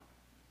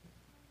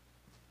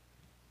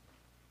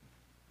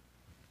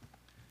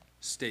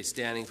Stay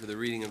standing for the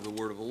reading of the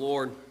word of the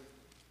Lord.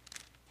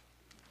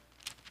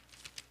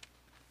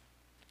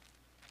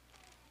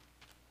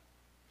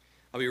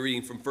 I'll be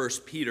reading from 1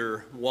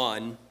 Peter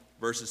 1,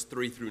 verses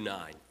 3 through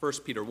 9. 1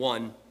 Peter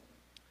 1,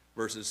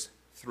 verses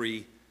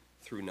 3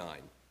 through 9.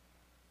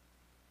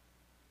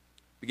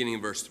 Beginning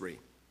in verse 3.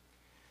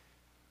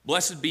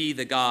 Blessed be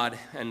the God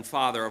and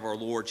Father of our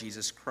Lord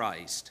Jesus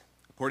Christ.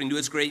 According to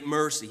his great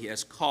mercy, he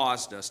has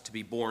caused us to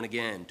be born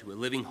again to a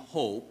living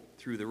hope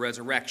through the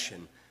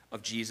resurrection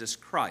of Jesus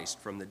Christ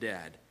from the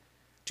dead,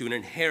 to an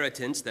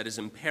inheritance that is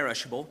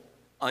imperishable,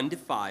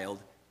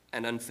 undefiled,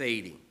 and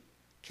unfading,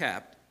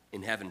 kept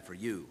in heaven for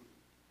you,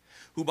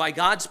 who by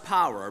God's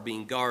power are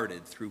being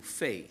guarded through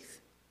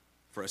faith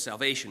for a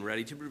salvation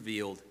ready to be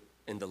revealed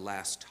in the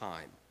last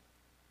time.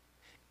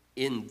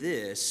 In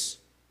this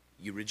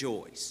you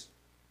rejoice,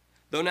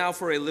 though now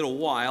for a little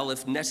while,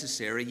 if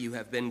necessary, you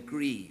have been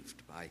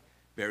grieved by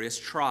various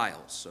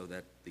trials, so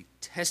that the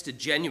tested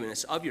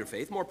genuineness of your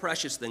faith, more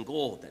precious than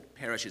gold that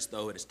perishes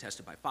though it is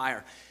tested by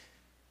fire,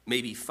 may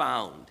be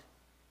found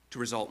to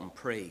result in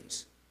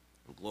praise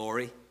and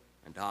glory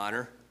and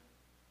honor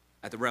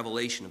at the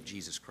revelation of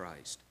Jesus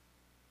Christ.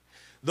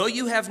 Though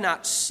you have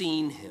not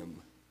seen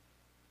him,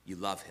 you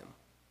love him.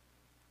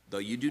 Though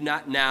you do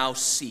not now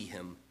see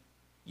him,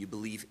 you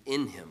believe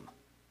in him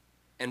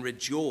and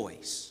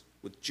rejoice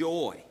with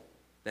joy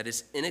that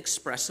is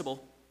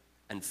inexpressible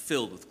and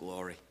filled with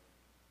glory,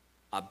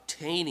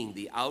 obtaining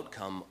the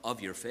outcome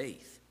of your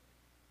faith,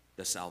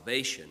 the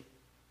salvation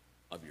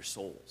of your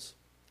souls.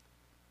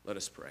 Let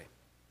us pray.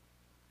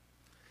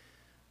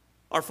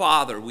 Our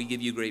Father, we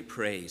give you great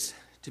praise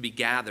to be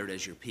gathered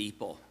as your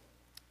people.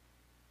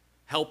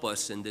 Help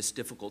us in this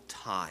difficult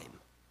time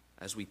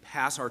as we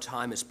pass our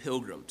time as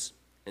pilgrims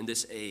in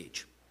this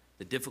age,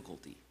 the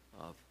difficulty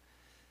of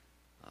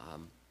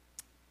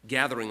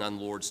gathering on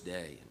Lord's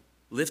Day and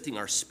lifting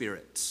our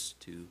spirits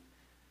to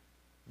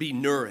be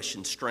nourished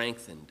and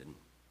strengthened and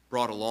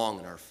brought along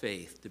in our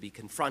faith, to be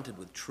confronted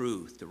with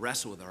truth, to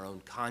wrestle with our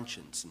own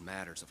conscience in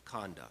matters of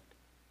conduct.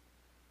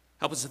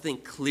 Help us to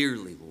think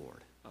clearly,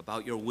 Lord,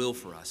 about your will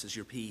for us as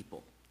your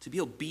people, to be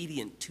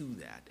obedient to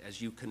that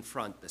as you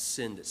confront the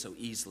sin that so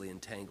easily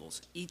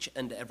entangles each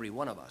and every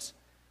one of us,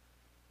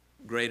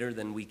 greater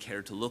than we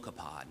care to look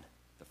upon,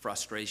 the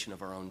frustration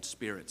of our own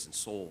spirits and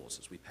souls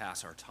as we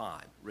pass our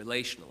time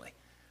relationally.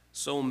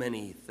 So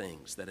many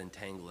things that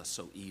entangle us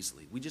so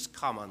easily. We just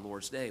come on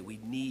Lord's Day. We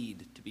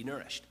need to be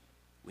nourished.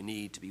 We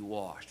need to be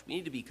washed. We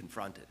need to be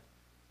confronted.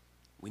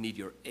 We need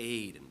your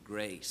aid and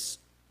grace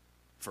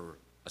for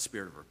a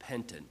spirit of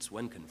repentance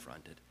when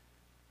confronted.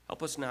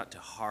 Help us not to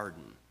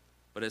harden,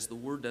 but as the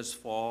word does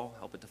fall,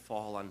 help it to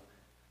fall on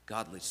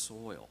godly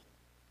soil,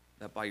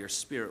 that by your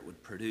Spirit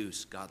would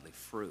produce godly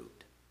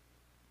fruit,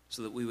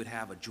 so that we would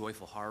have a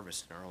joyful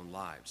harvest in our own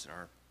lives, in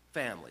our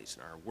families,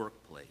 in our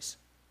workplace,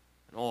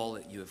 and all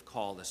that you have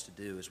called us to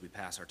do as we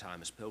pass our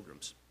time as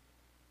pilgrims.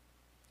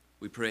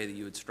 We pray that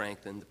you would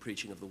strengthen the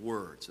preaching of the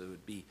word, so it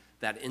would be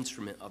that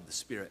instrument of the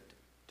Spirit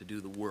to do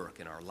the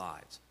work in our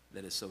lives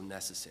that is so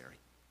necessary.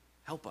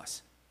 Help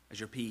us as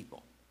your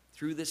people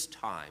through this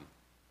time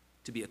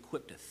to be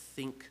equipped to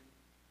think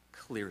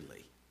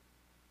clearly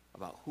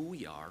about who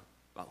we are,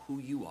 about who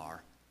you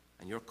are,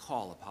 and your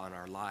call upon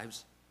our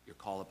lives, your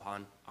call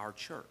upon our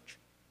church.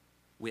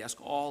 We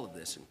ask all of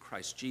this in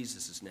Christ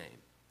Jesus' name.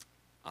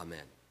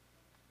 Amen.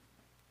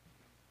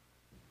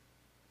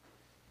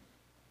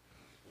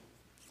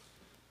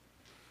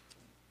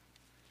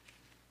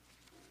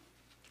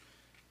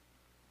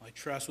 I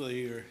trust whether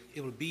you're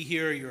able to be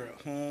here, you're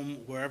at home,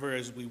 wherever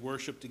as we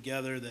worship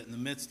together, that in the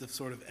midst of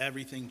sort of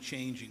everything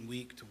changing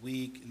week to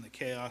week and the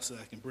chaos that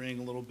I can bring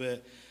a little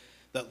bit,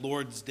 that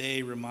Lord's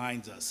Day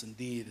reminds us,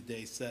 indeed, a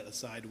day set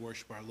aside to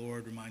worship our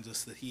Lord, reminds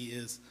us that he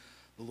is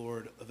the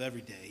Lord of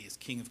every day. He is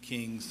King of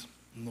kings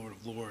and Lord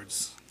of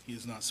lords. He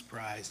is not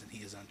surprised and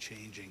he is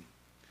unchanging.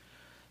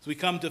 So we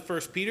come to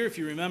 1 Peter, if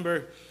you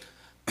remember,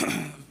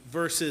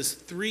 verses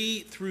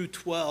 3 through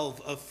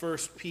 12 of 1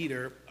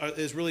 Peter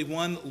is really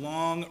one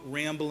long,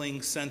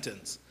 rambling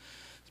sentence.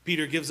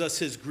 Peter gives us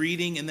his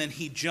greeting, and then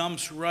he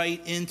jumps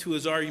right into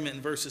his argument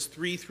in verses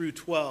 3 through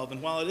 12.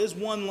 And while it is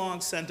one long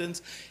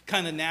sentence, it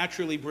kind of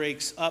naturally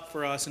breaks up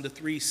for us into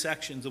three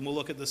sections. And we'll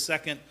look at the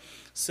second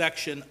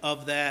section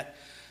of that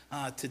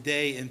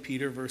today in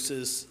Peter,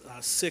 verses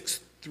 6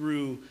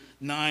 through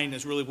 9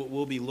 is really what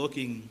we'll be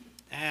looking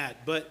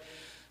at. But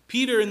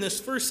Peter, in this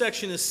first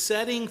section, is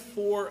setting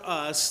for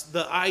us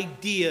the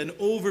idea, an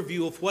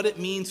overview of what it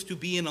means to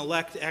be an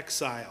elect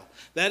exile.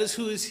 That is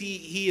who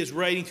he is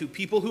writing to,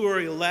 people who are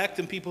elect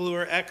and people who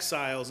are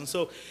exiles. And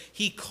so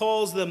he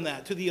calls them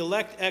that, to the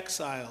elect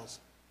exiles.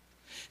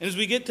 And as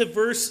we get to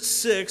verse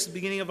 6, the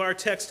beginning of our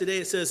text today,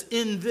 it says,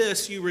 "In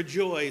this you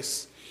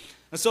rejoice."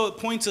 And so it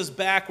points us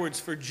backwards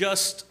for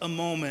just a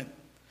moment.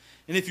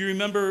 And if you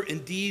remember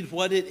indeed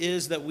what it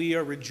is that we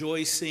are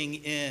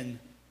rejoicing in,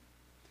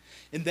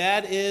 And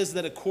that is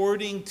that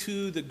according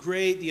to the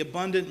great, the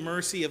abundant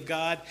mercy of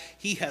God,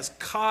 he has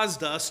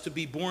caused us to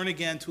be born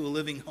again to a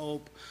living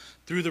hope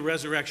through the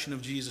resurrection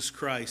of Jesus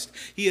Christ.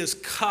 He has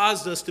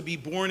caused us to be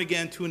born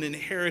again to an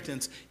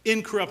inheritance,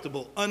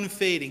 incorruptible,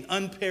 unfading,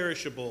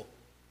 unperishable.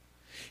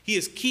 He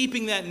is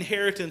keeping that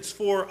inheritance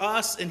for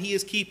us, and he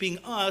is keeping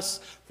us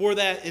for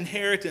that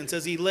inheritance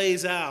as he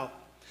lays out.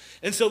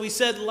 And so we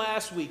said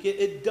last week,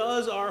 it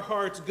does our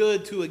hearts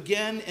good to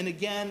again and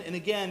again and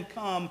again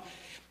come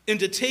and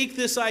to take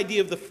this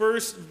idea of the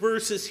first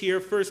verses here,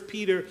 1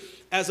 Peter,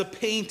 as a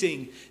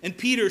painting. And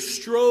Peter,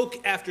 stroke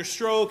after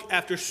stroke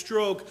after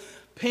stroke,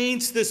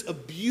 paints this a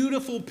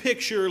beautiful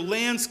picture,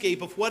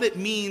 landscape of what it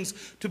means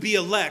to be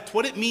elect,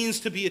 what it means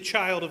to be a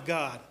child of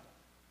God.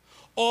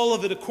 All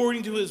of it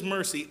according to his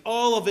mercy,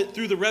 all of it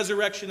through the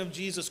resurrection of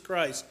Jesus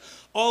Christ,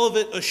 all of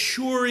it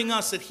assuring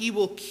us that he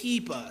will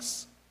keep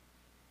us.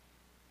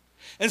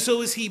 And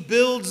so as he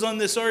builds on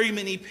this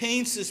argument, he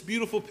paints this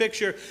beautiful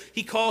picture.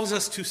 He calls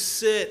us to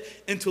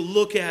sit and to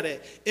look at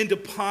it and to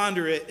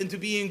ponder it and to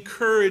be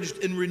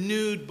encouraged and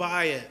renewed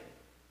by it.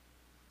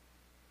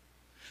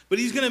 But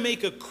he's going to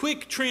make a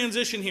quick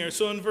transition here.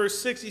 So in verse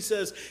 6 he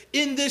says,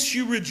 "In this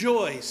you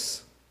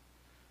rejoice,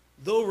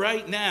 though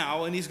right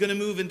now," and he's going to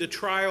move into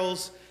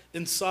trials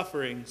and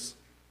sufferings.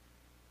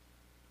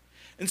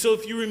 And so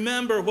if you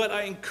remember what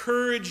I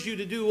encouraged you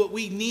to do, what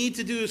we need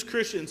to do as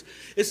Christians,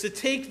 is to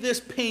take this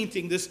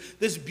painting,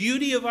 this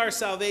beauty of our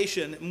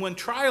salvation, and when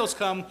trials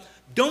come,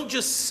 don't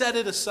just set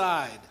it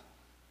aside.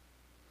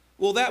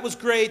 Well, that was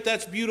great,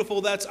 that's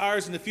beautiful, that's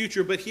ours in the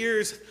future, but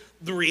here's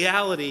the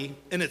reality,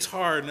 and it's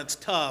hard, and it's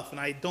tough, and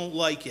I don't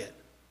like it.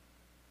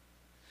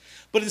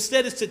 But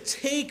instead is to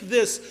take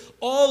this,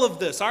 all of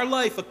this, our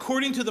life,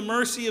 according to the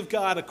mercy of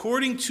God,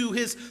 according to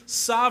his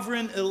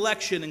sovereign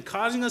election and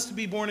causing us to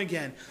be born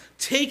again,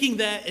 taking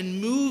that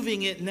and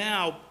moving it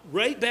now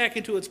right back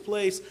into its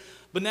place,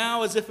 but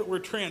now as if it were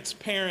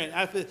transparent,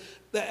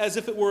 as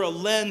if it were a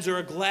lens or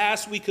a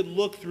glass we could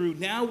look through.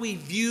 Now we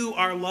view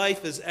our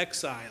life as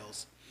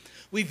exiles.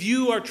 We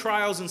view our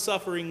trials and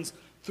sufferings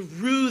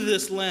through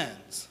this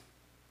lens,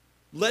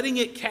 letting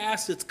it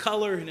cast its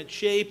color and its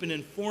shape and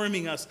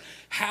informing us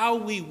how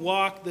we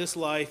walk this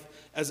life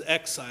as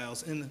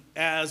exiles and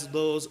as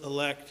those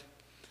elect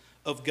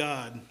of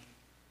God.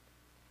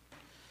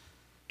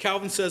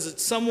 Calvin says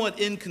it's somewhat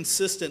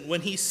inconsistent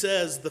when he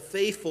says the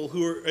faithful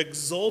who are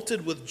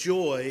exalted with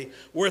joy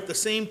were at the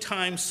same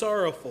time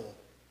sorrowful.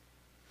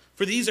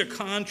 For these are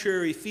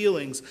contrary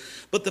feelings,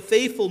 but the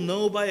faithful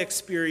know by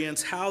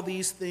experience how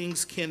these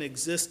things can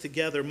exist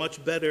together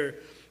much better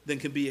than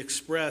can be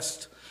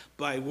expressed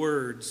by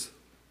words.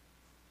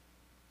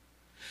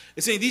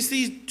 It's saying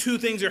these two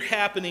things are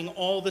happening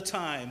all the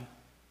time.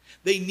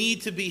 They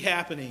need to be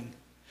happening.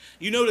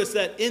 You notice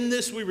that in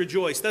this we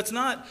rejoice. That's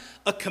not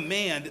a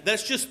command.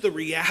 That's just the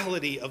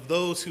reality of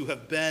those who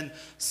have been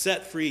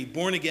set free,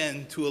 born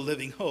again to a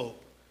living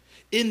hope.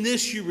 In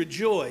this you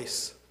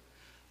rejoice,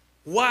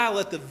 while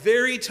at the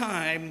very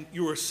time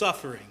you are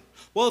suffering,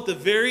 while at the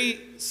very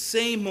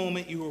same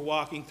moment you are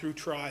walking through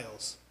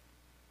trials.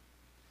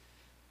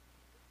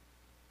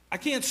 I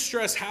can't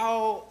stress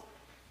how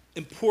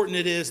important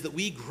it is that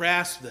we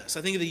grasp this.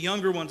 I think of the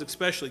younger ones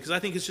especially, because I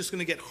think it's just going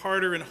to get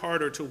harder and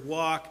harder to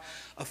walk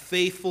a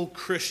faithful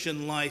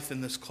Christian life in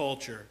this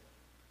culture.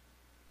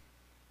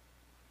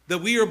 That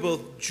we are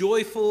both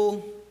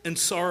joyful and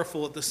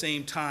sorrowful at the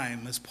same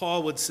time, as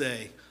Paul would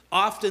say,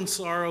 often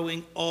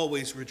sorrowing,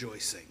 always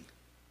rejoicing.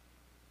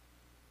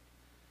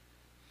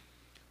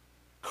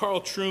 Carl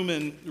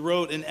Trueman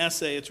wrote an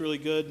essay, it's really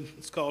good.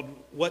 It's called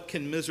 "What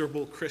Can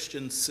Miserable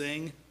Christians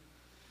Sing?"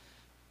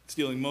 It's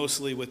dealing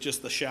mostly with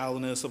just the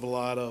shallowness of a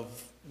lot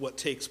of what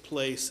takes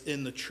place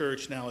in the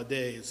church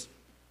nowadays.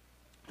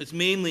 It's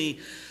mainly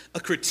a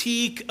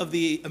critique of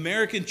the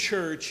American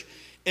church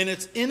and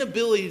its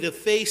inability to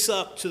face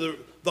up to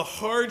the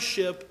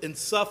hardship and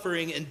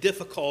suffering and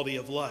difficulty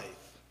of life.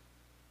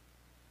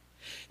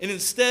 And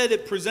instead,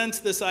 it presents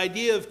this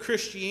idea of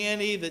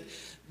Christianity that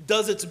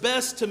does its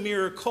best to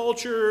mirror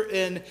culture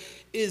and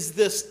is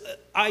this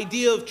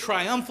idea of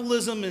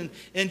triumphalism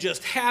and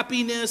just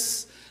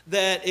happiness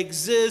that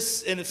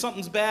exists, and if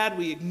something's bad,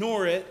 we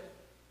ignore it.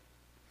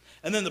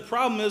 And then the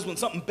problem is when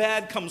something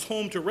bad comes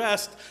home to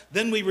rest,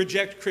 then we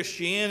reject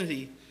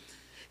Christianity.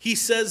 He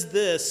says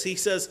this, he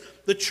says,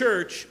 the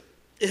church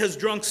has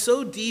drunk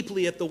so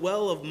deeply at the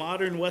well of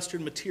modern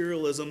Western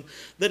materialism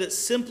that it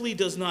simply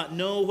does not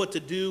know what to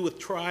do with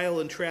trial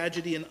and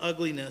tragedy and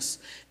ugliness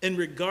and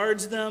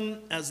regards them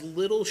as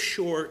little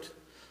short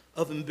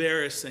of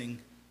embarrassing.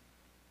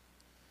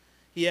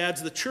 He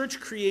adds, the church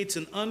creates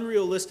an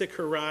unrealistic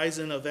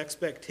horizon of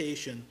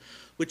expectation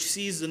which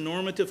sees the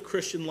normative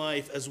Christian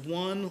life as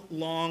one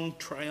long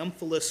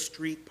triumphalist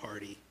street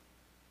party.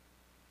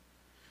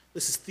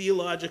 This is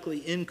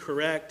theologically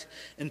incorrect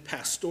and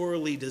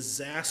pastorally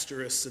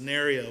disastrous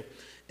scenario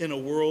in a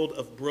world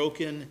of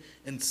broken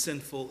and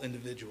sinful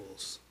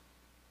individuals.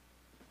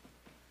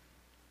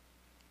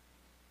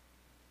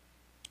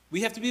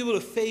 We have to be able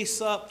to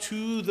face up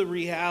to the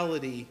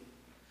reality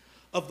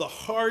of the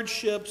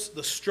hardships,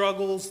 the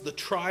struggles, the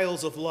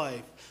trials of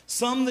life.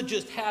 Some that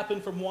just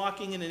happen from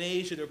walking in an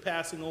age that are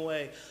passing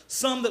away.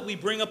 Some that we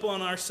bring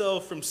upon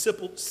ourselves from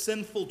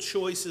sinful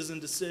choices and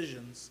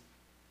decisions.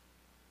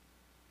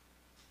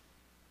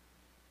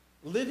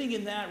 Living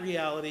in that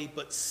reality,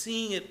 but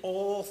seeing it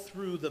all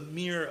through the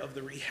mirror of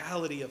the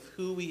reality of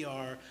who we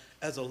are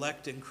as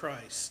elect in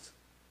Christ.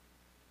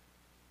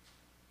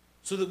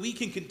 So that we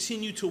can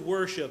continue to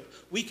worship,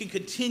 we can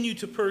continue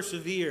to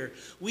persevere,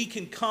 we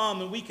can come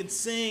and we can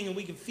sing and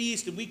we can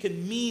feast and we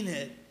can mean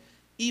it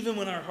even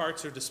when our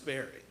hearts are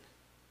despairing.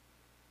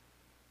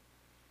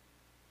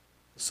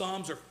 The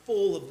Psalms are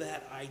full of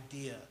that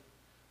idea.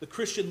 The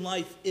Christian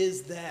life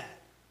is that.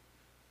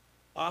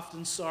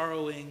 Often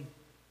sorrowing,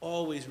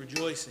 always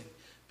rejoicing.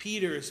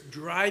 Peter is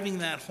driving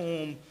that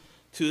home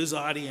to his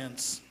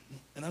audience.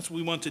 And that's what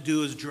we want to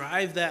do, is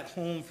drive that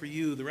home for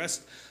you. The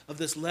rest of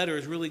this letter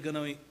is really going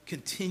to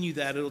continue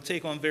that. It'll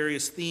take on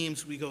various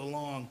themes as we go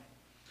along.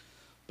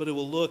 But it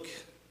will look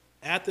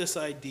at this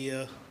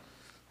idea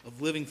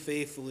of living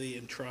faithfully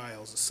in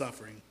trials, of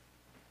suffering.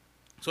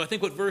 So I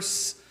think what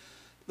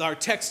our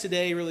text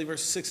today, really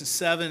verses 6 and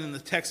 7, and the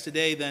text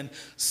today then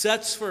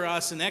sets for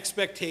us an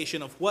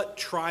expectation of what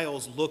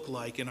trials look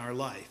like in our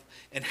life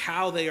and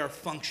how they are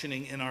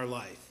functioning in our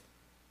life.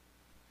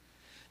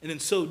 And in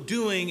so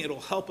doing, it'll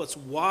help us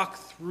walk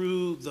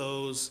through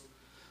those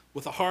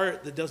with a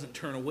heart that doesn't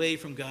turn away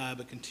from God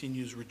but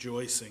continues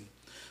rejoicing.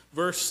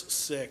 Verse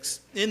 6,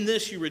 in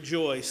this you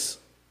rejoice,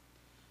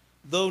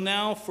 though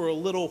now for a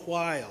little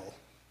while,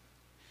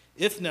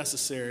 if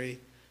necessary,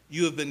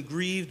 you have been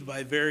grieved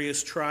by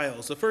various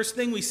trials. The first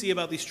thing we see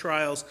about these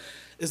trials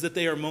is that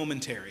they are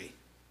momentary.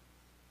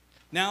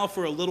 Now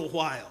for a little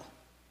while.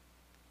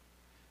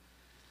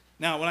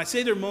 Now, when I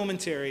say they're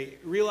momentary,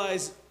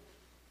 realize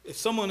if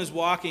someone is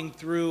walking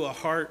through a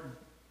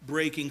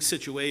heartbreaking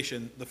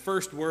situation, the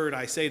first word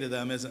I say to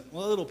them isn't,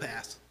 well, it'll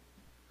pass.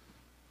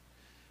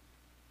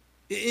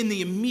 In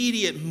the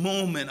immediate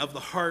moment of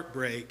the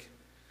heartbreak,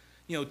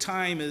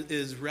 time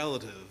is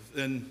relative.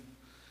 And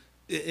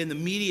in the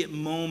immediate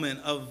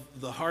moment of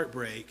the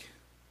heartbreak,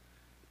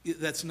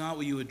 that's not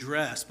what you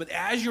address. But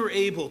as you're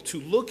able to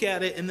look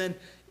at it and then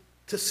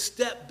to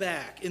step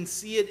back and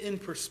see it in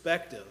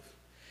perspective,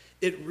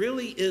 it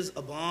really is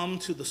a balm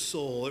to the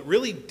soul. It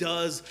really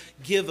does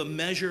give a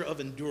measure of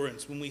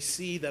endurance when we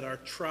see that our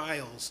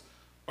trials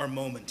are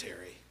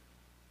momentary.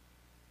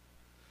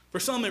 For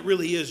some, it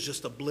really is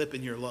just a blip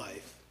in your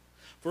life.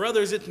 For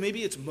others,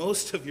 maybe it's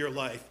most of your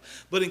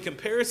life. But in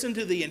comparison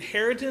to the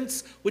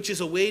inheritance which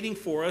is awaiting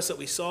for us that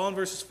we saw in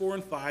verses 4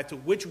 and 5, to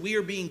which we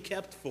are being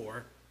kept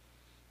for,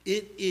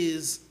 it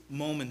is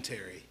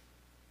momentary.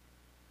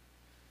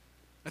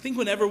 I think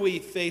whenever we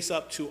face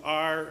up to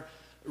our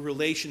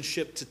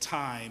relationship to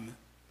time,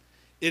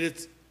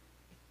 it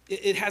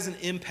has an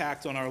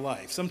impact on our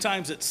life.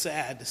 Sometimes it's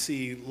sad to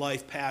see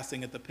life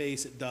passing at the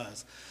pace it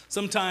does.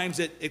 Sometimes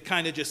it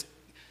kind of just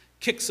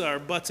kicks our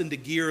butts into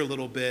gear a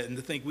little bit and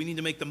to think we need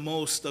to make the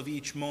most of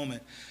each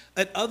moment.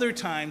 At other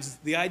times,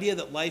 the idea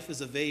that life is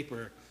a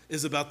vapor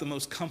is about the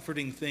most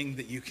comforting thing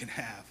that you can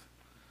have.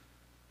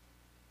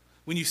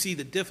 When you see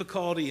the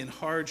difficulty and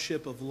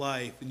hardship of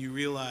life and you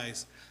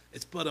realize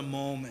it's but a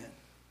moment,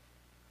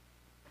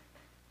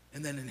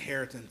 and then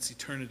inheritance,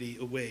 eternity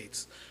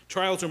awaits.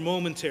 Trials are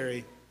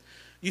momentary.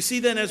 You see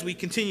then as we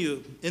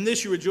continue, in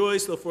this you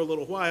rejoice, though for a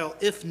little while,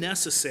 if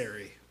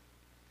necessary.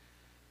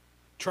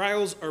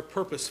 Trials are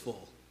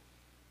purposeful.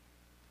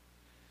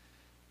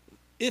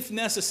 If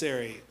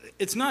necessary,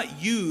 it's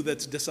not you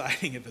that's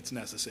deciding if it's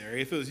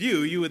necessary. If it was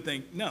you, you would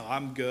think, no,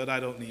 I'm good, I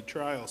don't need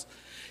trials.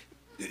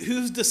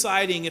 Who's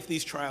deciding if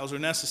these trials are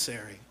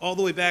necessary? All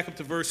the way back up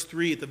to verse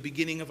 3 at the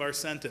beginning of our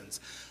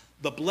sentence.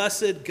 The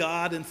blessed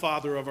God and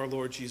Father of our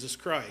Lord Jesus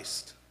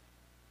Christ.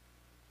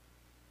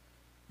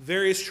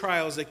 Various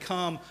trials, they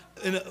come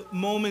in a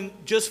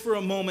moment, just for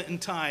a moment in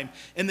time,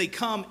 and they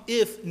come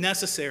if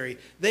necessary.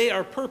 They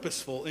are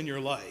purposeful in your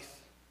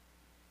life.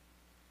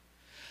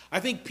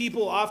 I think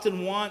people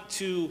often want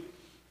to,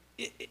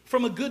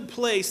 from a good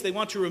place, they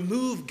want to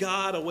remove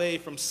God away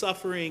from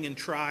suffering and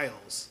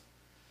trials.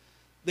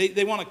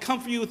 They want to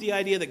comfort you with the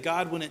idea that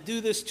God wouldn't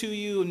do this to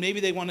you, and maybe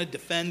they want to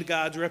defend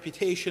God's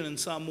reputation in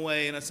some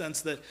way, in a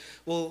sense that,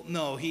 well,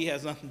 no, he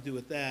has nothing to do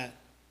with that.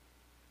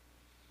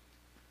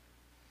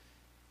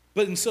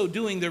 But in so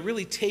doing, they're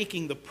really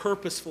taking the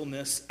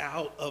purposefulness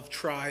out of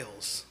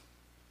trials.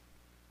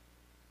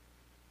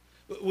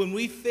 When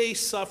we face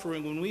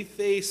suffering, when we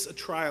face a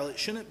trial, it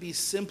shouldn't be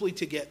simply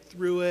to get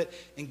through it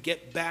and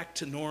get back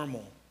to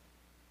normal.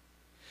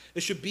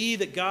 It should be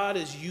that God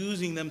is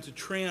using them to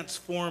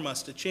transform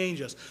us, to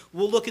change us.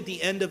 We'll look at the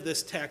end of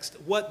this text,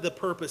 what the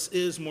purpose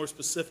is more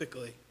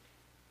specifically.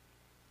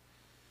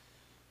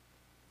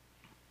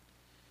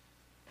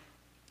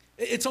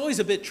 It's always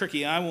a bit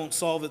tricky. I won't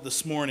solve it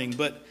this morning,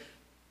 but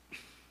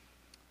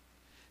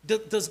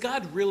does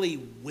God really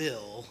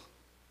will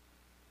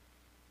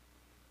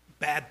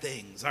bad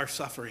things, our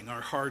suffering,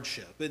 our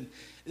hardship? And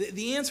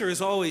the answer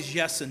is always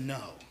yes and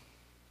no.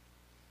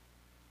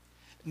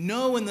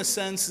 No, in the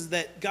sense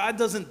that God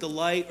doesn't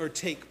delight or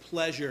take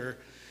pleasure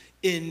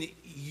in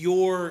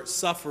your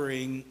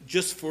suffering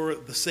just for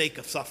the sake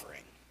of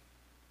suffering.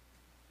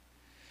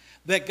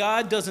 That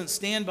God doesn't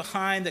stand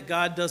behind, that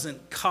God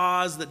doesn't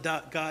cause,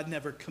 that God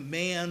never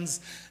commands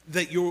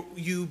that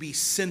you be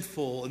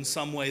sinful in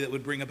some way that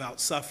would bring about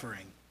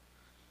suffering.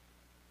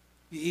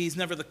 He's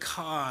never the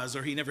cause,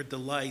 or he never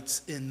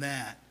delights in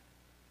that.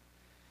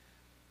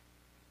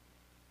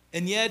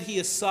 And yet he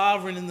is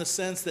sovereign in the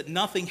sense that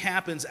nothing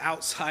happens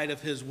outside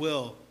of his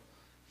will.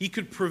 He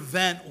could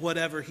prevent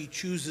whatever he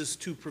chooses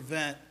to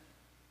prevent.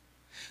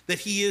 That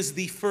he is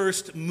the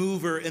first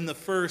mover and the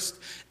first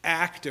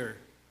actor.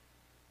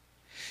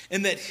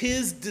 And that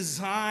his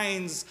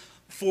designs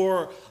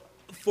for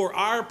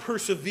our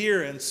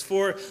perseverance,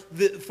 for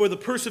the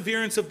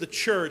perseverance of the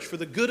church, for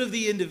the good of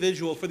the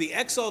individual, for the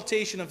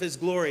exaltation of his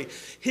glory,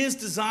 his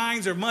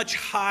designs are much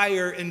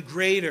higher and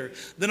greater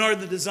than are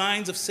the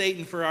designs of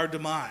Satan for our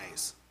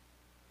demise,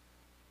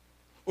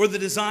 or the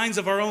designs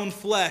of our own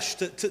flesh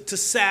to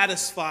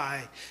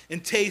satisfy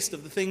and taste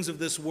of the things of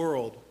this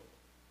world,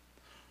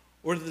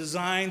 or the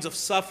designs of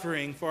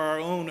suffering for our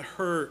own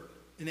hurt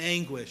and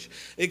anguish.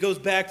 It goes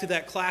back to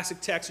that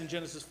classic text in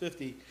Genesis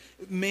 50.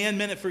 Man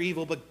meant it for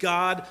evil, but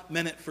God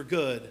meant it for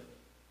good.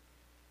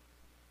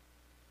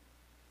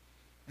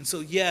 And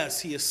so,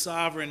 yes, he is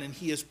sovereign and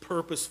he is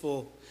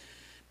purposeful,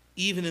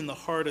 even in the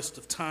hardest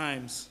of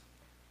times.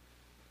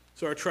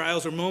 So our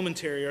trials are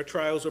momentary, our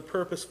trials are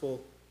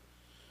purposeful,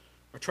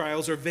 our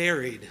trials are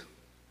varied.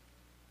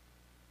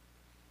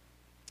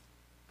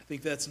 I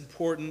think that's an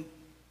important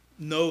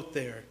note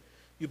there.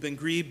 You've been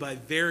grieved by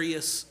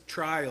various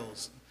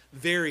trials.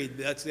 Varied,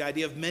 that's the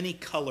idea of many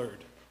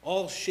colored.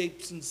 All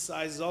shapes and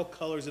sizes, all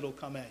colors, it'll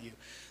come at you.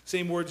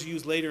 Same words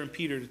used later in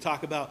Peter to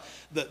talk about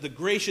the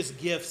gracious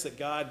gifts that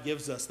God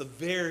gives us, the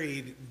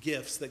varied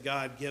gifts that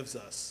God gives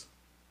us.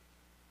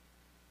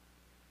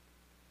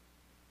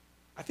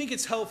 I think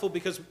it's helpful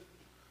because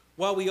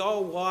while we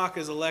all walk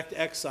as elect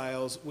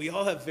exiles, we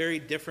all have very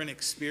different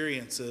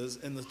experiences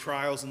in the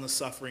trials and the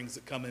sufferings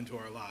that come into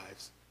our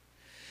lives.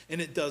 And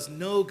it does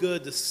no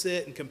good to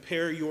sit and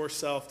compare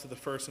yourself to the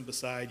person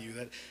beside you.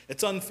 That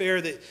it's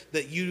unfair that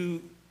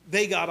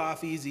they got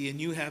off easy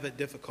and you have it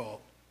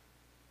difficult.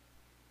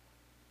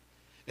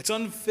 It's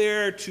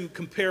unfair to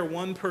compare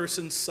one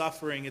person's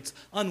suffering. It's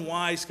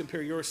unwise to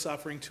compare your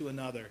suffering to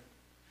another.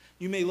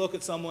 You may look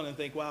at someone and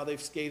think, wow, they've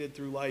skated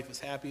through life as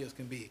happy as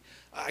can be.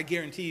 I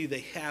guarantee you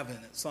they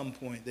haven't at some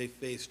point. They've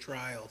faced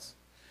trials.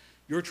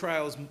 Your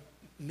trials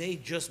may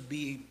just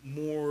be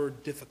more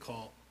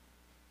difficult.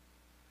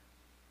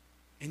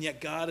 And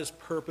yet God is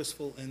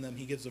purposeful in them.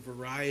 He gives a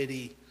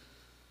variety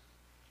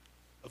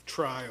of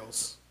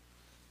trials.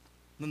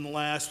 And then the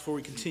last, before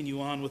we continue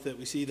on with it,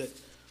 we see that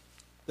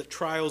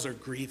trials are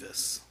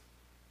grievous.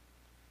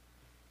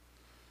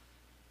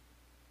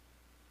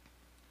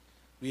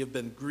 We have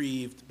been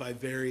grieved by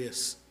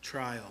various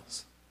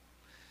trials.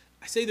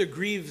 I say they're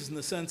grievous in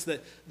the sense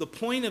that the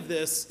point of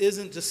this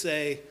isn't to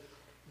say,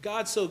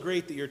 God's so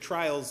great that your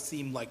trials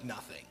seem like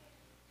nothing.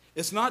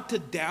 It's not to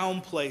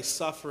downplay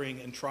suffering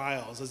and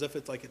trials as if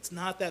it's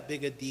not that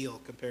big a deal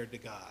compared to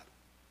God.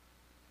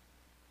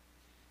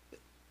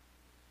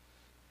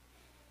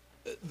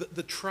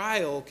 The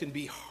trial can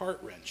be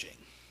heart-wrenching.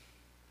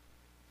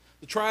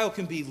 The trial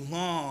can be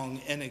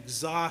long and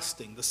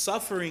exhausting. The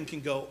suffering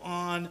can go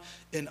on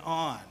and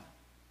on.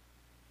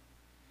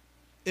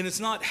 And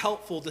it's not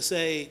helpful to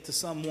say to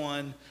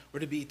someone or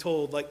to be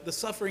told, the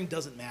suffering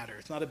doesn't matter.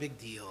 It's not a big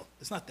deal.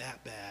 It's not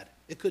that bad.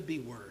 It could be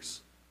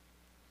worse.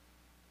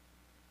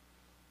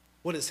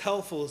 What is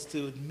helpful is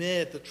to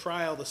admit the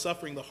trial, the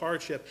suffering, the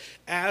hardship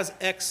as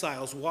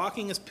exiles,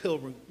 walking as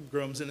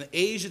pilgrims in an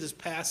age that is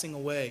passing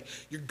away.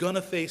 You're going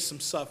to face some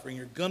suffering.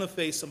 You're going to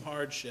face some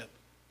hardship.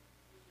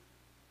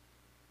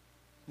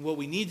 What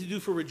we need to do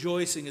for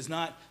rejoicing is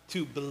not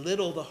to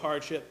belittle the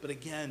hardship, but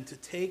again, to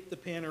take the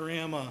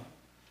panorama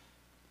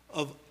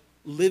of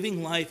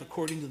living life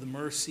according to the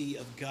mercy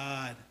of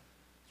God,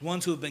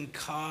 ones who have been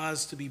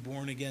caused to be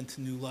born again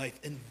to new life,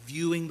 and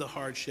viewing the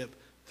hardship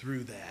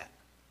through that.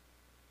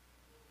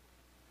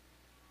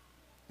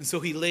 And so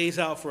he lays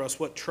out for us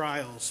what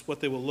trials,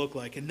 what they will look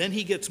like. And then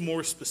he gets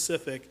more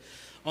specific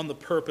on the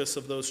purpose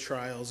of those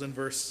trials in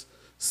verse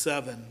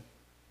 7.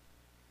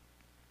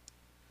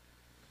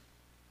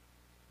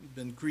 You've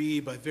been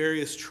grieved by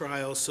various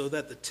trials so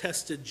that the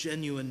tested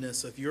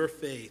genuineness of your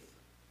faith,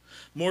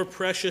 more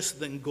precious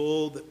than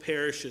gold that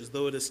perishes,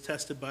 though it is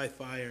tested by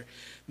fire,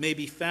 may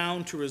be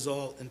found to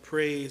result in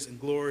praise and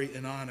glory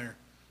and honor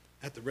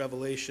at the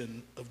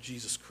revelation of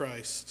Jesus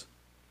Christ.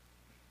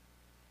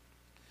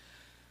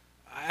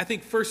 I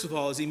think, first of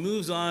all, as he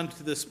moves on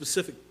to the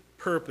specific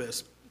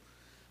purpose,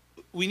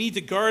 we need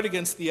to guard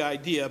against the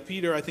idea,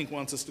 Peter, I think,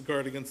 wants us to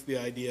guard against the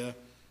idea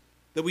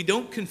that we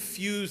don't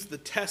confuse the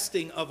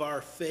testing of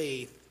our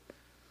faith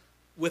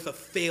with a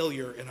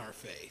failure in our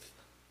faith.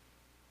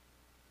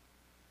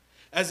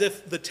 As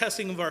if the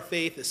testing of our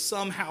faith is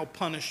somehow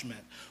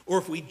punishment, or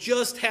if we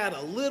just had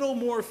a little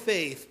more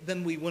faith,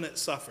 then we wouldn't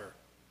suffer.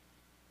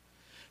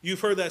 You've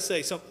heard that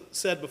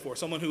said before,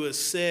 someone who is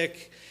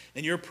sick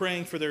and you're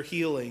praying for their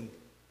healing.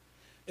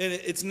 And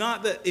it's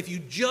not that if you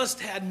just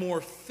had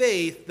more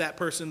faith, that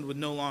person would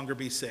no longer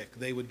be sick.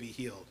 They would be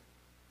healed.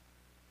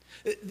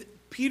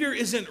 Peter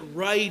isn't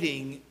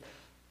writing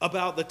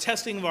about the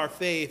testing of our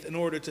faith in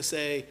order to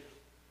say,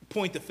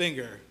 point the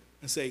finger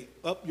and say,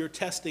 oh, your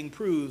testing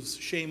proves,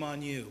 shame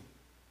on you.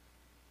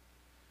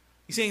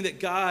 He's saying that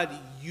God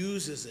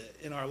uses it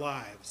in our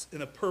lives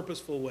in a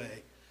purposeful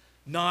way,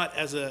 not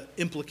as an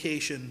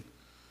implication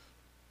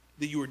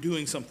that you were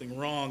doing something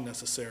wrong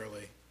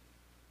necessarily.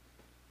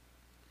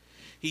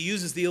 He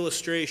uses the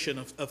illustration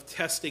of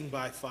testing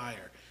by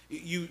fire.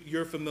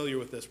 You're familiar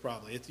with this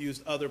probably. It's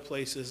used other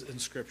places in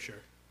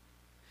Scripture.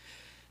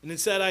 And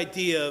it's that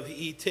idea of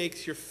he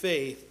takes your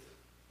faith,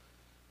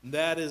 and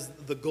that is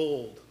the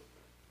gold,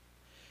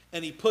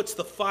 and he puts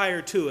the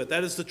fire to it.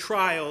 That is the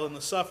trial and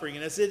the suffering.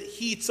 And as it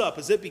heats up,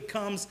 as it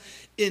becomes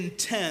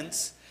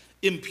intense,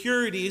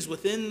 impurities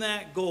within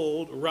that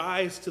gold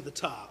rise to the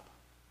top.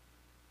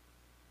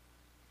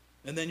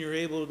 And then you're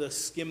able to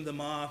skim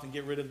them off and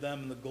get rid of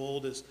them, and the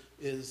gold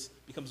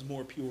becomes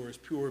more pure, is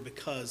pure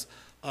because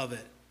of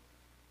it.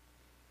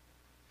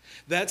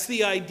 That's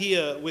the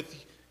idea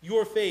with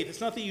your faith.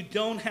 It's not that you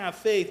don't have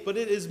faith, but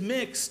it is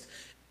mixed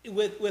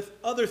with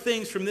other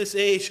things from this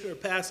age that are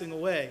passing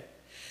away.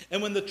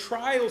 And when the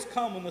trials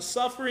come, when the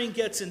suffering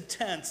gets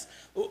intense,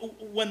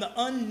 when the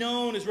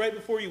unknown is right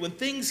before you, when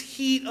things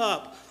heat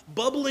up,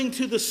 bubbling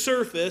to the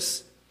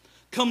surface,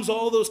 comes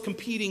all those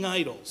competing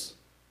idols.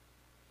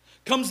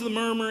 Comes the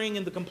murmuring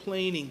and the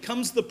complaining,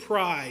 comes the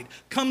pride,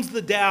 comes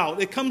the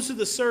doubt. It comes to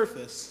the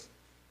surface.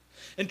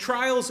 And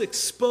trials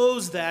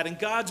expose that, and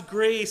God's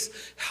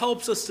grace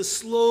helps us to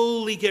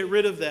slowly get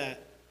rid of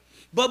that.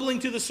 Bubbling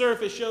to the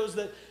surface shows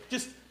that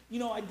just,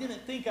 I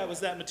didn't think I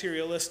was that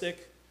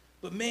materialistic,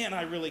 but man,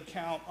 I really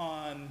count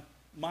on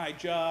my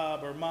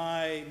job or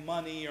my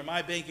money or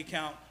my bank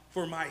account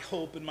for my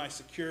hope and my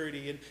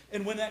security.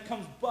 And when that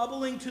comes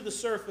bubbling to the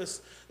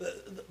surface,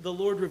 the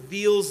Lord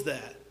reveals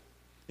that.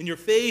 And your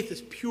faith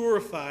is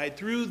purified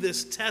through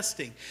this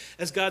testing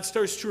as God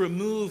starts to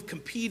remove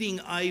competing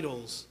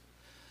idols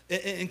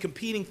and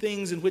competing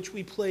things in which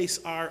we place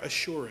our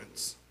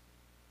assurance.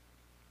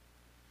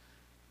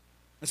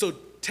 And so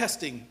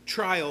testing,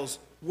 trials,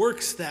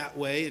 works that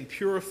way in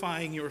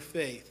purifying your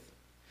faith.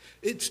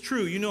 It's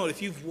true,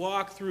 if you've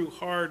walked through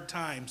hard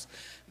times,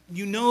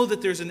 you know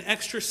that there's an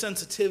extra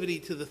sensitivity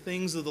to the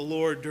things of the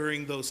Lord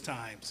during those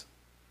times.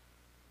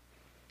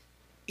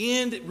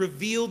 And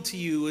revealed to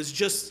you is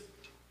just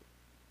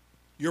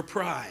your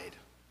pride,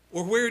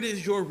 or where it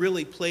is you're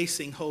really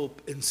placing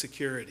hope and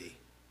security.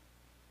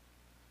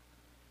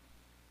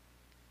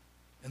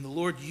 And the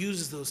Lord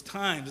uses those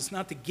times. It's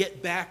not to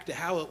get back to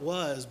how it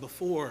was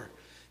before.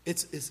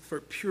 It's for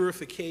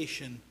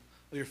purification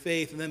of your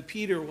faith. And then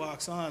Peter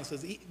walks on and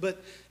says,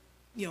 but,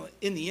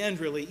 in the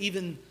end, really,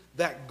 even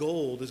that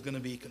gold is going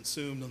to be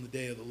consumed on the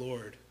day of the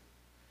Lord.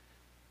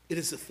 It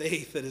is the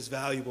faith that is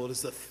valuable. It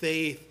is the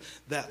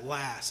faith that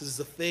lasts. It is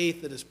the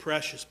faith that is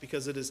precious,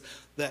 because it is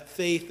that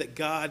faith that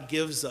God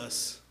gives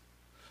us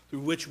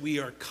through which we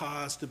are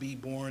caused to be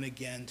born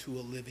again to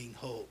a living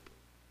hope.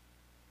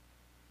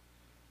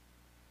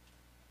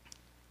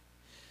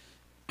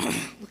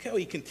 Look how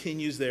he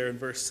continues there in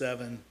verse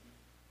 7.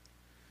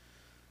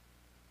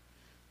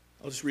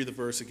 I'll just read the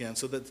verse again.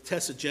 So that the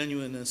tested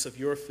genuineness of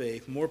your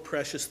faith, more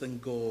precious than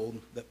gold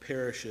that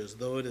perishes,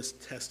 though it is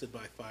tested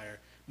by fire,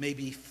 may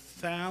be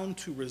found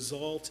to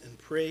result in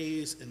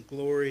praise and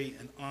glory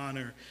and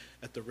honor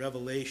at the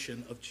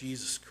revelation of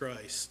Jesus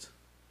Christ.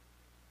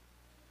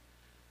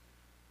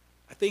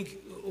 I think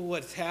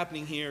what's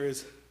happening here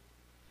is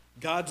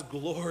God's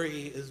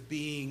glory is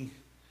being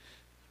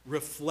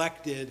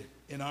reflected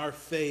in our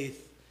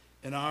faith,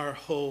 in our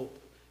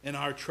hope, in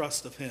our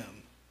trust of Him.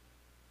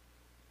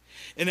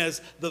 And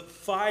as the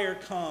fire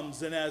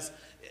comes and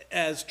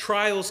as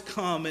trials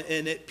come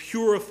and it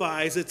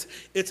purifies,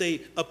 it's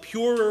a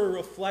purer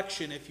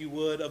reflection, if you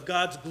would, of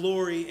God's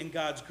glory and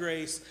God's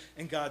grace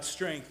and God's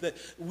strength. That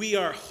we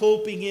are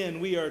hoping in,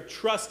 we are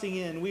trusting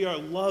in, we are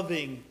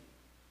loving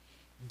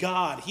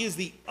God. He is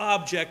the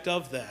object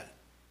of that.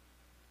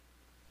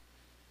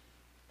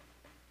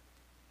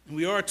 And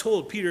we are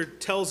told, Peter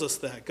tells us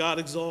that God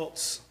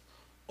exalts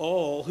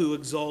all who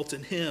exalt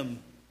in Him.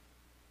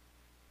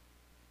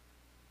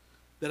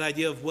 That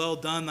idea of, well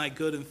done, thy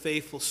good and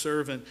faithful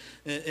servant.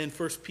 In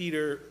 1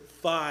 Peter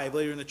 5,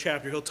 later in the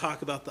chapter, he'll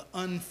talk about the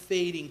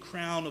unfading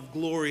crown of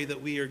glory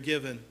that we are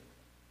given.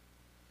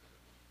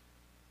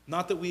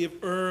 Not that we have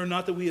earned,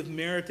 not that we have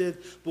merited,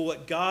 but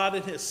what God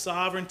in His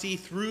sovereignty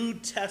through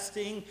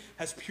testing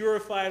has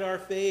purified our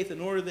faith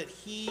in order that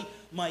He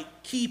might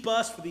keep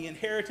us for the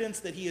inheritance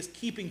that He is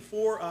keeping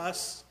for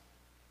us.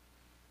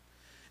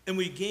 And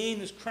we gain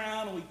this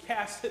crown and we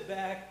cast it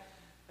back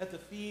at the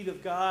feet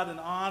of God in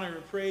honor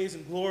and praise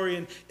and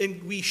glory.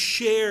 And we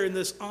share in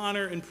this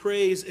honor and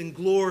praise and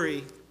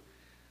glory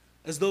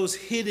as those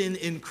hidden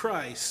in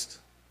Christ.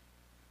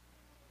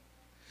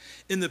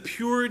 In the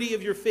purity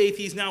of your faith,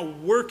 He's now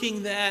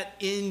working that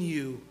in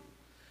you.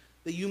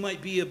 that you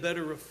might be a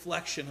better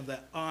reflection of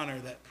that honor,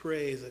 that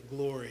praise, that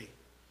glory.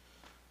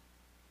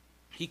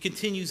 He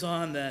continues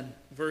on then,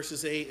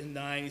 verses 8 and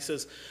 9. He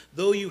says,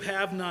 though you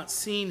have not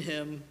seen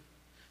him,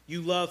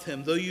 you love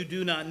him. Though you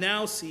do not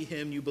now see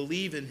him, you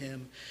believe in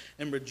him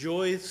and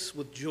rejoice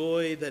with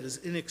joy that is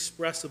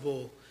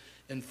inexpressible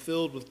and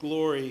filled with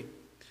glory.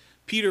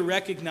 Peter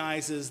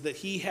recognizes that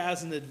he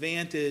has an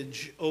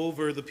advantage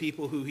over the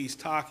people who he's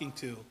talking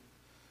to.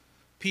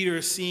 Peter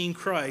is seeing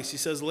Christ. He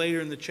says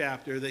later in the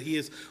chapter that he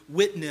is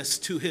witness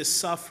to his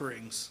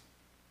sufferings.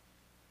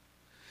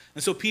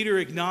 And so Peter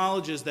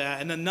acknowledges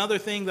that. And another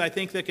thing that I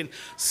think that can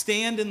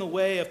stand in the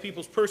way of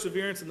people's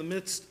perseverance in the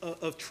midst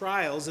of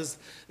trials is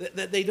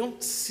that they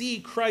don't see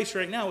Christ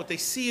right now. What they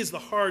see is the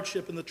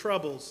hardship and the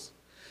troubles.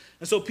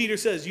 And so Peter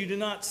says, you do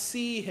not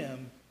see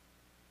him.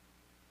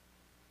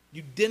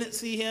 You didn't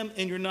see him,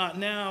 and you're not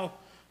now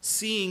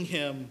seeing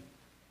him.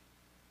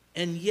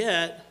 And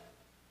yet,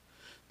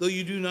 though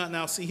you do not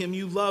now see him,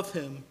 you love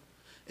him,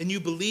 and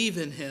you believe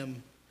in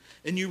him,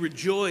 and you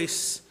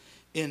rejoice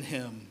in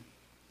him.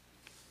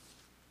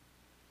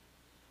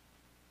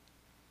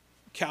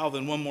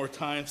 Calvin, one more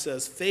time,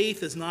 says,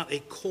 faith is not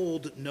a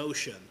cold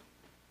notion,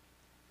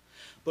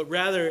 but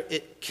rather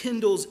it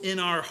kindles in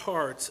our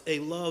hearts a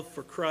love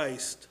for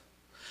Christ.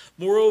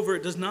 Moreover,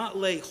 it does not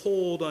lay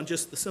hold on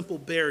just the simple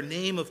bare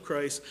name of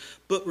Christ,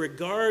 but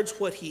regards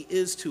what he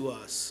is to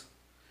us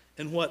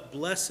and what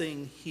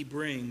blessing he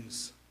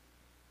brings.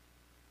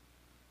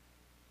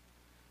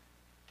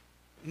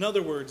 In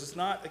other words, it's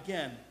not,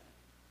 again,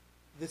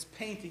 this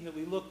painting that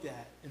we looked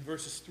at in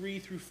verses 3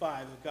 through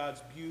 5 of God's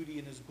beauty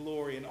and his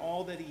glory and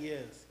all that he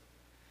is.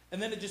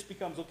 And then it just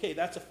becomes, okay,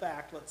 that's a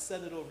fact. Let's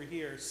set it over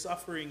here.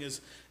 Suffering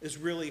is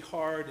really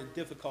hard and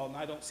difficult, and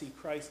I don't see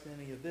Christ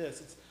in any of this.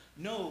 It's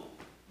no,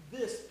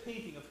 this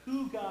painting of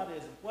who God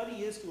is and what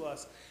he is to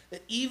us,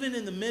 that even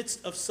in the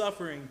midst of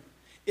suffering,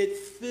 it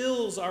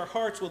fills our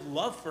hearts with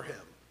love for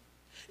him.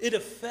 It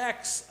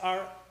affects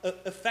our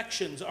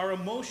affections, our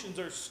emotions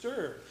are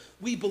stirred.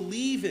 We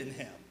believe in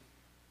him.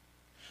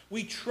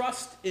 We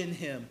trust in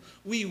him.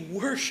 We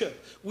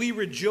worship. We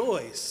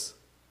rejoice.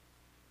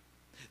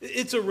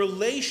 It's a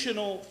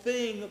relational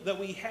thing that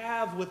we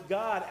have with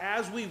God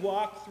as we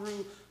walk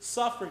through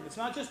suffering. It's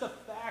not just a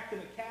fact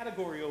and a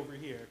category over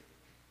here.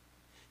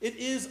 It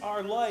is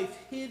our life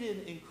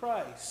hidden in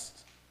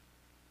Christ,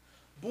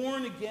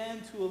 born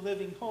again to a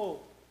living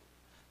hope.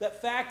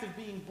 That fact of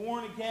being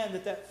born again,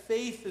 that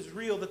faith is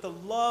real, that the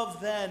love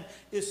then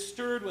is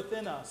stirred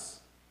within us,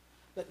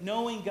 that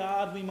knowing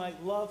God we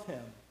might love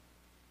him.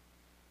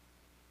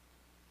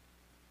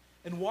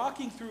 And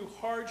walking through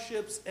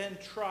hardships and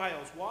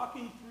trials,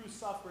 walking through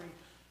suffering,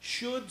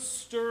 should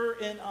stir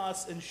in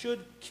us and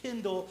should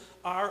kindle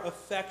our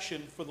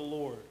affection for the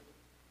Lord.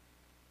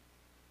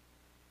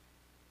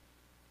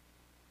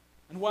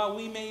 And while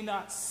we may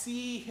not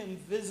see him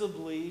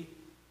visibly,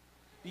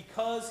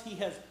 because he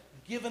has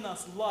given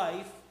us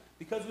life,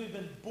 because we've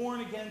been born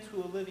again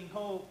to a living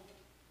hope,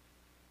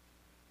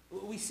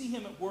 we see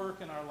him at work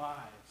in our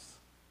lives,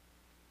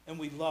 and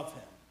we love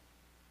him.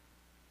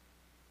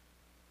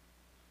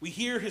 We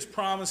hear his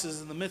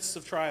promises in the midst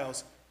of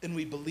trials, and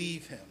we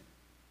believe him.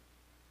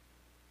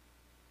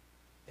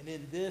 And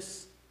in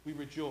this, we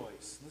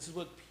rejoice. And this is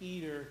what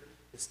Peter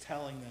is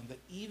telling them, that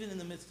even in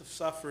the midst of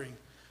suffering,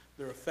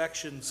 their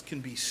affections can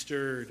be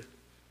stirred.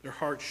 Their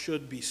hearts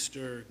should be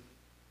stirred.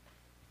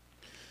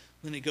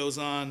 Then he goes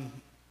on,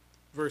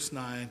 verse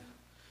 9,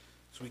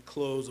 as we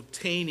close,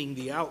 obtaining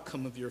the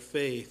outcome of your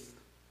faith,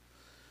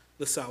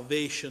 the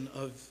salvation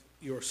of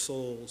your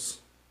souls.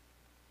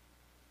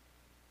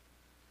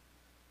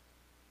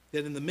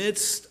 That in the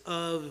midst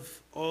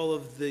of all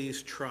of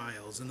these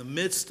trials, in the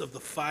midst of the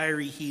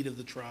fiery heat of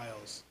the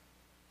trials,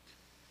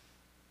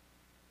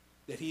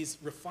 that he's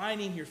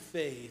refining your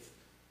faith,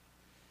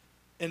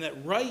 and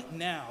that right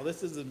now,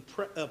 this is in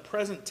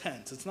present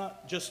tense, it's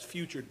not just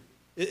future,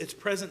 it's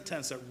present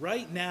tense, that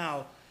right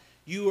now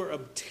you are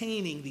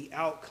obtaining the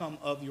outcome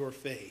of your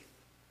faith.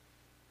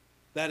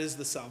 That is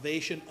the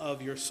salvation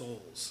of your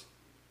souls.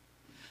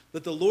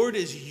 That the Lord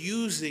is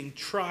using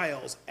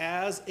trials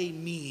as a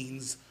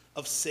means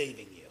of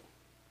saving you.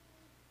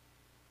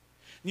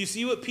 And you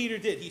see what Peter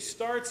did. He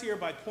starts here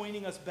by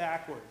pointing us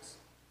backwards.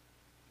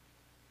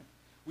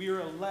 We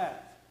are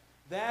elect.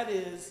 That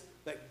is,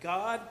 that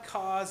God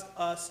caused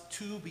us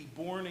to be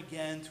born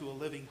again to a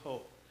living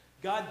hope.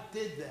 God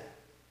did that.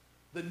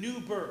 The new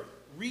birth,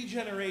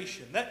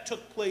 regeneration, that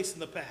took place in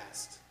the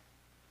past.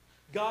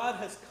 God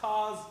has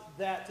caused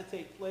that to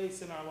take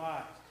place in our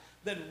lives.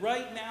 Then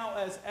right now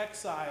as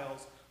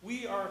exiles,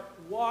 we are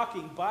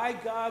walking by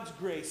God's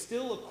grace,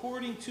 still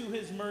according to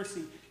his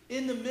mercy,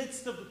 in the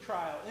midst of the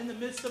trial, in the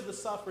midst of the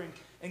suffering,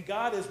 and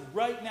God is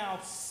right now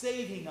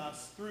saving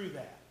us through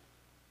that.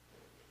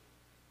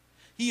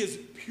 He is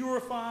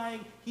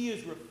purifying, he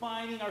is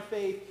refining our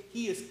faith,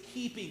 he is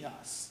keeping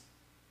us.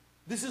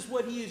 This is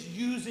what he is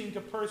using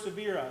to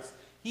persevere us.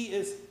 He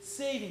is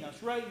saving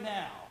us right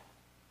now.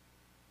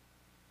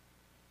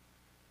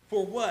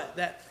 For what?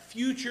 That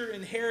future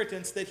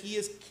inheritance that he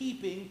is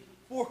keeping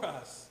for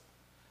us.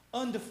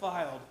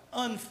 undefiled,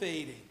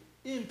 unfading,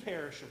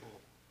 imperishable.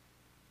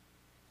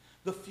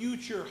 The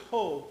future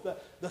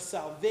hope, the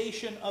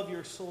salvation of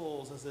your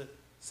souls, as it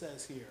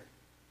says here.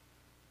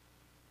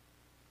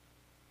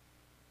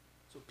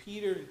 So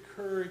Peter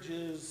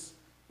encourages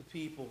the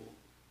people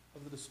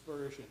of the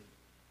dispersion.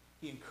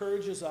 He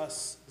encourages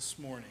us this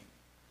morning.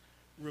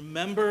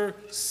 Remember,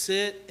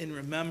 sit and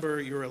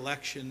remember your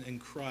election in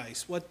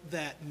Christ. What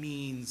that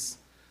means.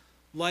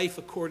 Life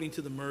according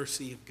to the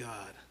mercy of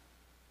God.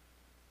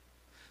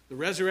 The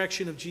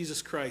resurrection of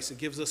Jesus Christ that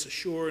gives us a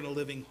sure and a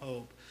living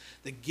hope,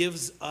 that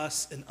gives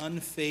us an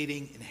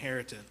unfading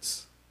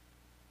inheritance.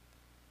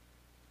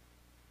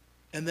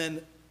 And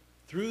then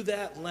through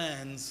that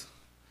lens,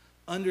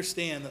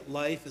 understand that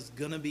life is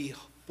going to be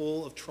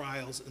full of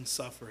trials and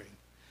suffering,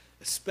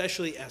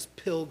 especially as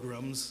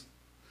pilgrims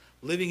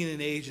living in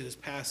an age that is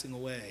passing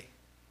away.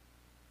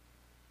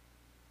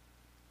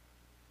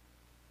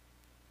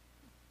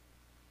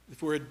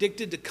 If we're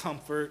addicted to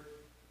comfort,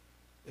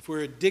 if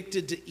we're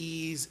addicted to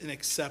ease and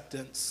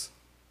acceptance,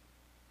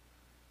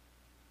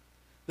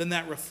 then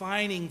that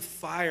refining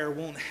fire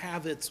won't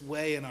have its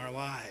way in our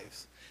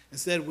lives.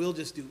 Instead, we'll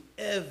just do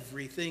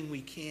everything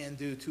we can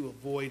do to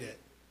avoid it.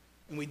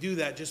 And we do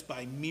that just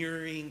by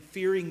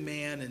fearing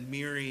man and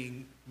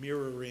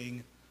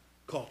mirroring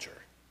culture.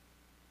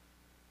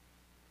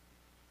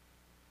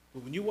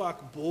 But when you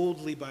walk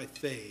boldly by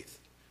faith,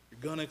 you're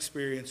going to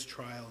experience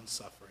trial and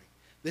suffering.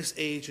 This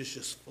age is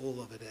just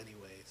full of it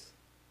anyways.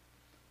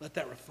 Let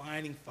that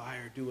refining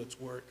fire do its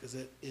work, because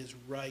it is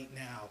right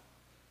now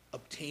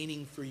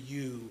obtaining for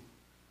you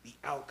the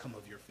outcome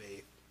of your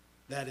faith.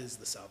 That is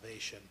the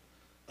salvation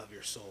of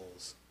your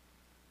souls.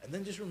 And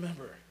then just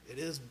remember, it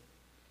is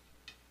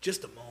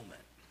just a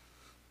moment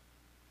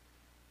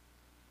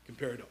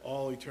compared to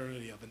all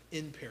eternity of an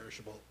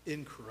imperishable,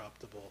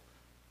 incorruptible,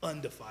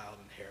 undefiled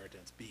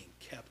inheritance being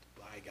kept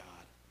by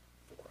God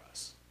for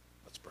us.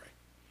 Let's pray.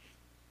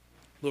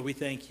 Lord, we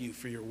thank you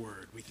for your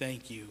word. We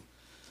thank you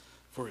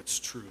for its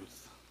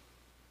truth.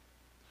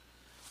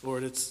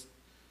 Lord, it's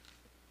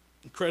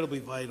incredibly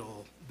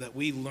vital that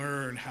we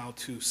learn how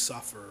to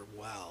suffer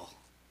well.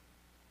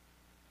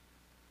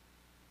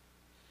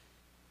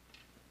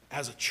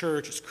 As a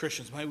church, as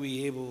Christians, might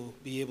we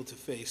be able to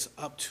face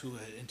up to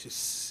it and to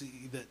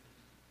see that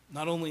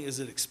not only is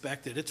it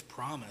expected, it's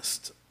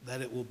promised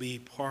that it will be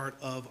part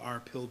of our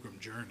pilgrim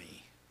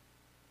journey.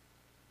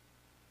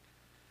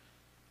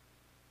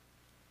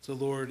 So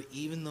Lord,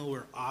 even though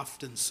we're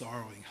often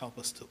sorrowing, help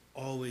us to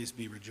always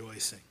be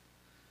rejoicing.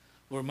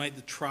 Lord, might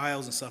the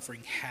trials and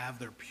suffering have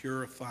their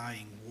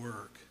purifying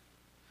work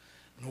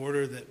in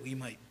order that we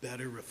might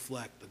better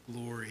reflect the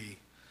glory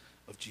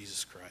of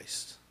Jesus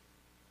Christ.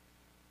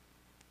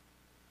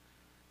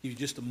 Give you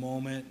just a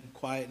moment in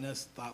quietness, thought.